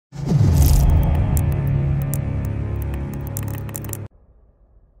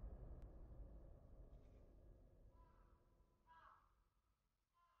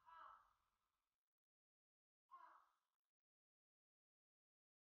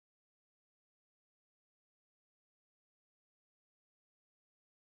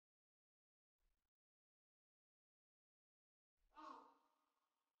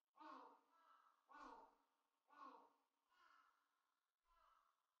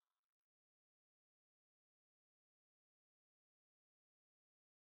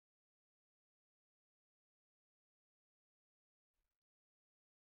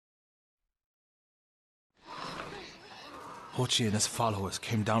Hochi and his followers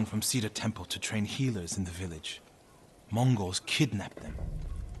came down from Cedar Temple to train healers in the village. Mongols kidnapped them.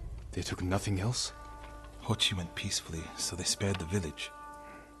 They took nothing else? Hochi went peacefully, so they spared the village.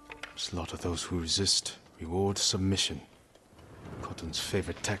 Slaughter those who resist. Reward submission. Khotun's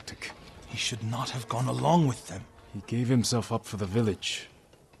favorite tactic. He should not have gone along with them. He gave himself up for the village.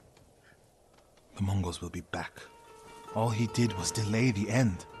 The Mongols will be back. All he did was delay the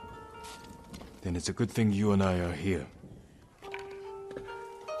end. Then it's a good thing you and I are here.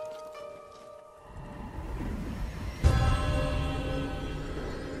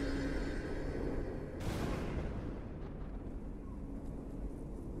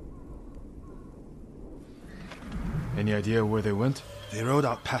 Any idea where they went? They rode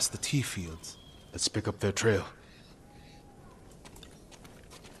out past the tea fields. Let's pick up their trail.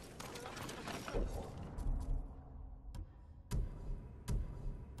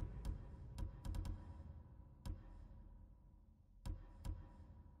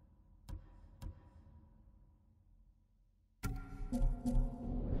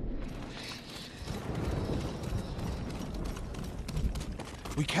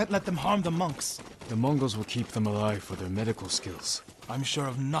 We can't let them harm the monks. The Mongols will keep them alive for their medical skills. I'm sure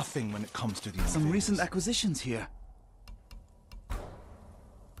of nothing when it comes to these Some things. recent acquisitions here.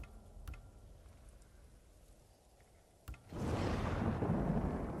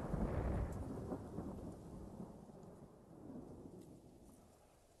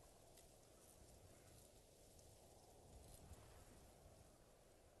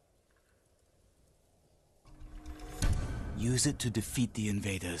 Use it to defeat the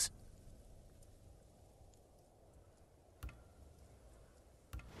invaders.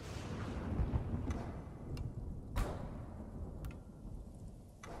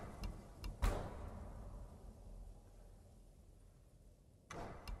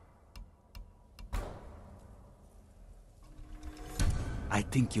 I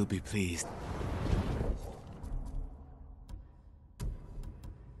think you'll be pleased.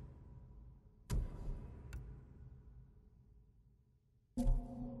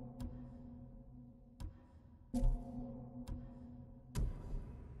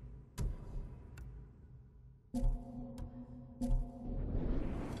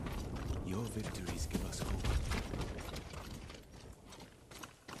 Your victories give us hope.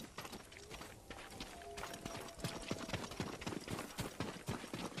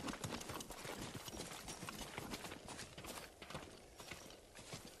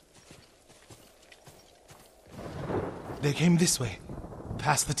 They came this way,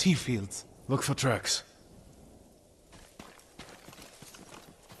 past the tea fields. Look for tracks.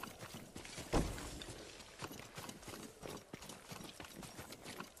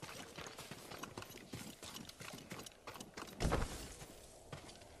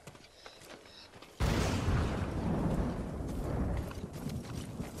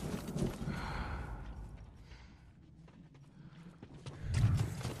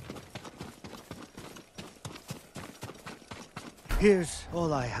 Here's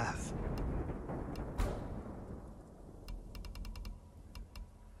all I have.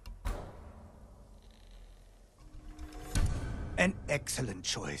 An excellent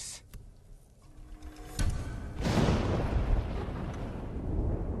choice.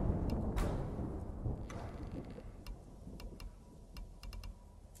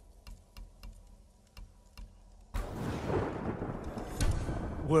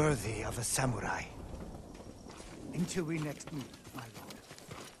 Worthy of a samurai. Until we next meet, my lord.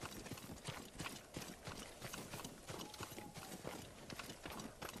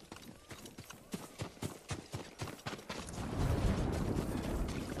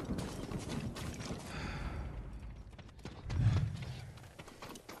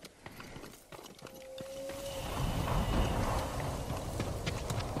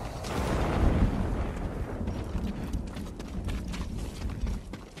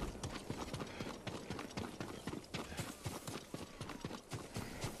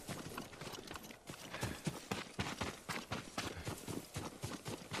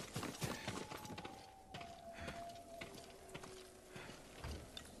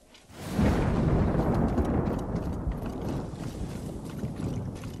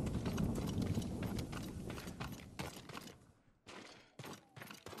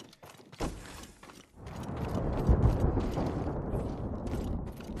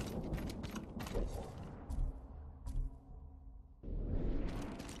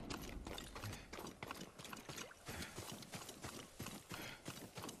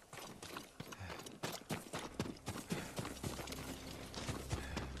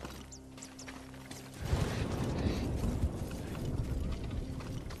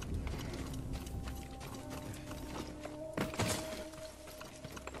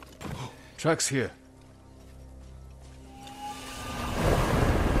 Tracks here.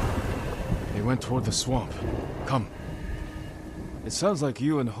 They went toward the swamp. Come. It sounds like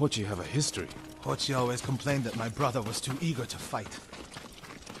you and Hochi have a history. Hochi always complained that my brother was too eager to fight.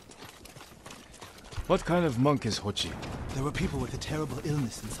 What kind of monk is Hochi? There were people with a terrible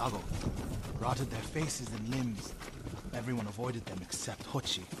illness in Sago. Rotted their faces and limbs. Everyone avoided them except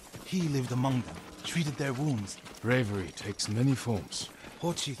Hochi. He lived among them, treated their wounds. Bravery takes many forms.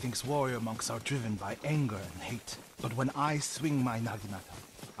 Hochi thinks warrior monks are driven by anger and hate. But when I swing my naginata,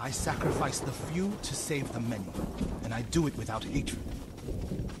 I sacrifice the few to save the many. And I do it without hatred.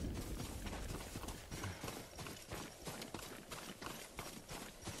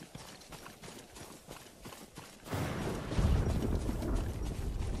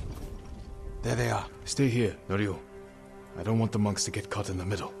 There they are. Stay here, Norio. I don't want the monks to get caught in the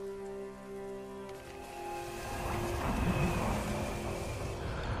middle.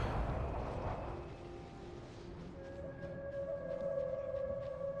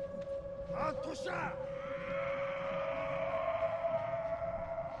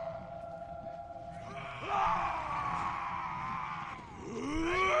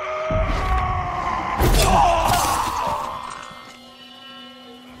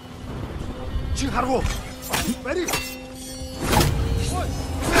 하고 메리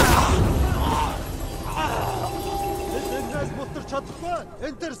Эндээс бутар чадахгүй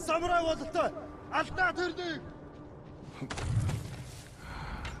энэ төр самурай бололтой алдаа төрдөг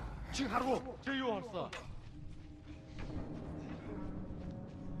чи харгу чи юу харсан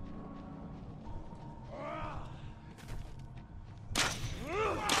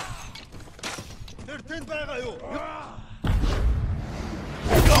Тэр тэнд байгаа юу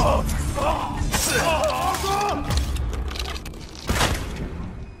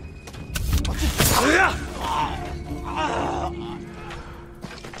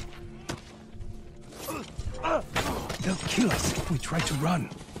They'll kill us if we try to run.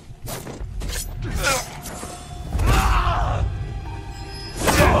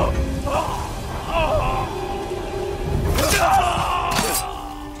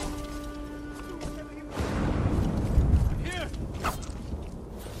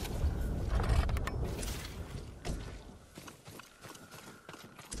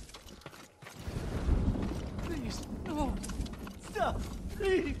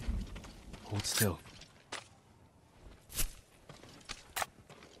 Hold still.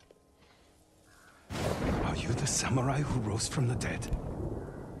 Are you the samurai who rose from the dead?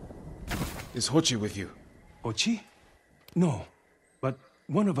 Is Hochi with you? Ochi? No. But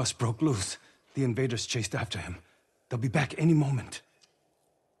one of us broke loose. The invaders chased after him. They'll be back any moment.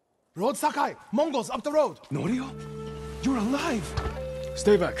 Road Sakai! Mongols up the road! Norio? You're alive!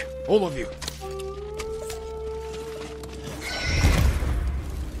 Stay back, all of you.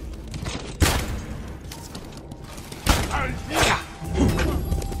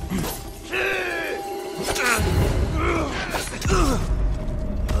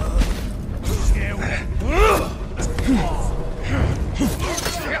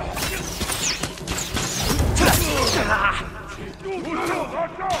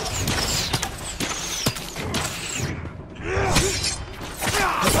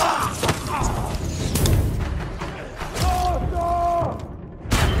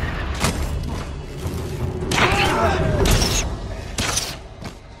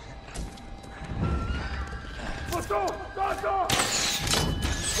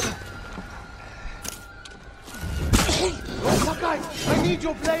 Sakai! I need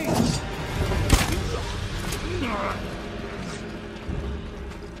your blade!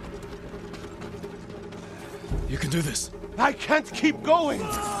 You can do this. I can't keep going!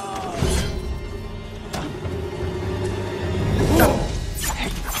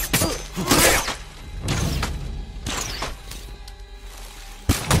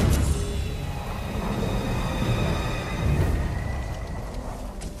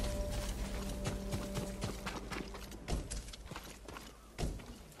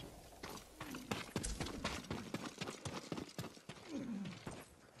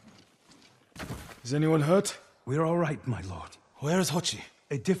 Is anyone hurt? We're all right, my lord. Where is Hochi?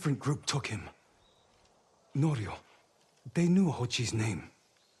 A different group took him. Norio. They knew Hochi's name.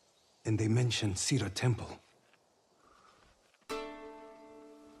 And they mentioned Cedar Temple.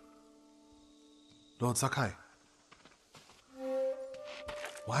 Lord Sakai.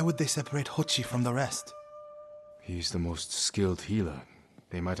 Why would they separate Hochi from the rest? He's the most skilled healer.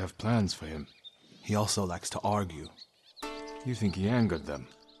 They might have plans for him. He also likes to argue. You think he angered them?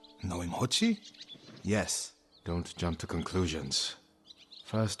 Knowing Hochi? Yes. Don't jump to conclusions.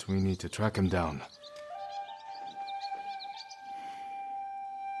 First, we need to track him down.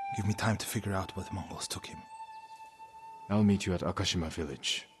 Give me time to figure out where the Mongols took him. I'll meet you at Akashima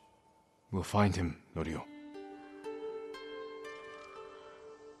village. We'll find him, Norio.